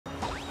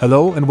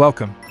Hello and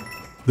welcome.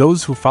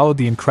 Those who followed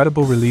the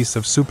incredible release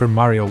of Super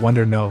Mario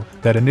Wonder know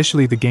that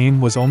initially the game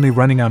was only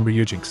running on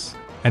Ryujinx,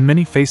 and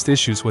many faced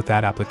issues with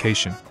that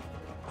application.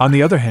 On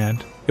the other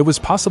hand, it was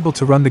possible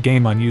to run the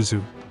game on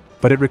Yuzu,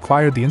 but it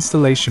required the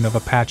installation of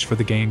a patch for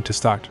the game to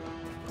start.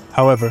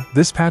 However,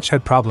 this patch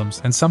had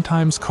problems and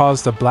sometimes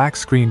caused a black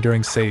screen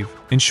during save.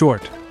 In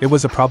short, it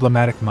was a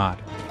problematic mod.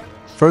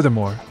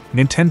 Furthermore,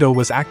 Nintendo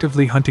was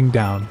actively hunting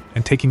down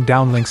and taking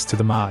down links to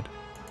the mod.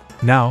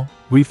 Now,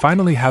 we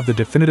finally have the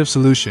definitive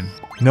solution,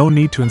 no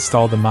need to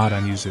install the mod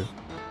on Yuzu.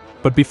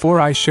 But before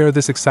I share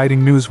this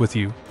exciting news with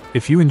you,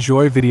 if you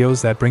enjoy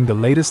videos that bring the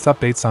latest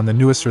updates on the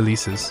newest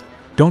releases,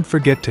 don't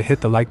forget to hit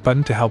the like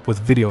button to help with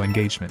video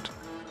engagement.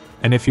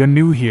 And if you're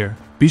new here,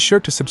 be sure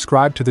to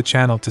subscribe to the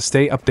channel to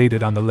stay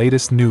updated on the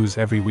latest news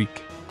every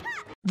week.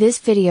 This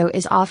video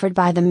is offered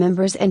by the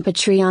members and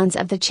Patreons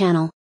of the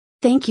channel.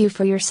 Thank you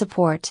for your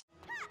support.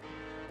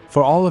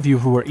 For all of you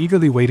who are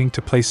eagerly waiting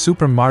to play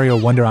Super Mario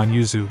Wonder on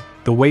Yuzu,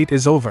 the wait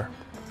is over.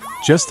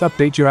 Just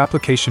update your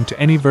application to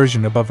any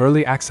version above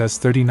Early Access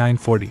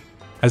 3940,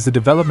 as the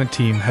development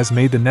team has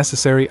made the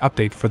necessary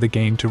update for the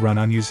game to run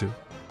on Yuzu.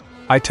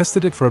 I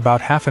tested it for about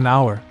half an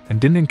hour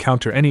and didn't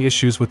encounter any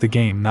issues with the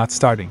game not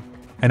starting,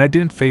 and I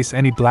didn't face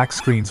any black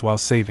screens while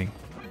saving.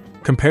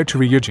 Compared to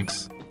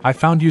Ryujinx, I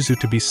found Yuzu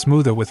to be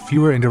smoother with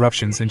fewer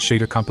interruptions in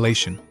shader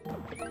compilation.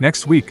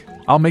 Next week,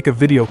 I'll make a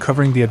video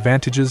covering the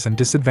advantages and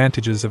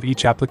disadvantages of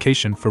each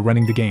application for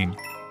running the game.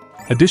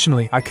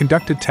 Additionally, I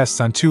conducted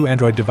tests on 2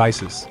 Android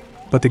devices,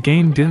 but the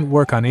game didn't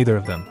work on either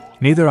of them,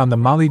 neither on the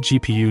Mali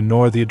GPU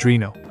nor the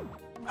Adreno.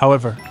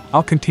 However,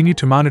 I'll continue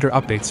to monitor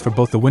updates for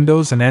both the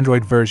Windows and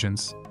Android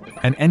versions,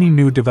 and any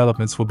new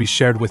developments will be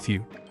shared with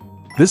you.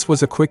 This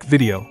was a quick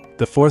video,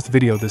 the 4th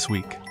video this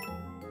week.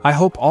 I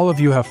hope all of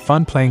you have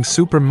fun playing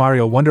Super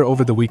Mario Wonder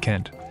over the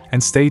weekend,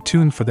 and stay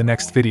tuned for the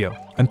next video.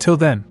 Until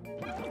then,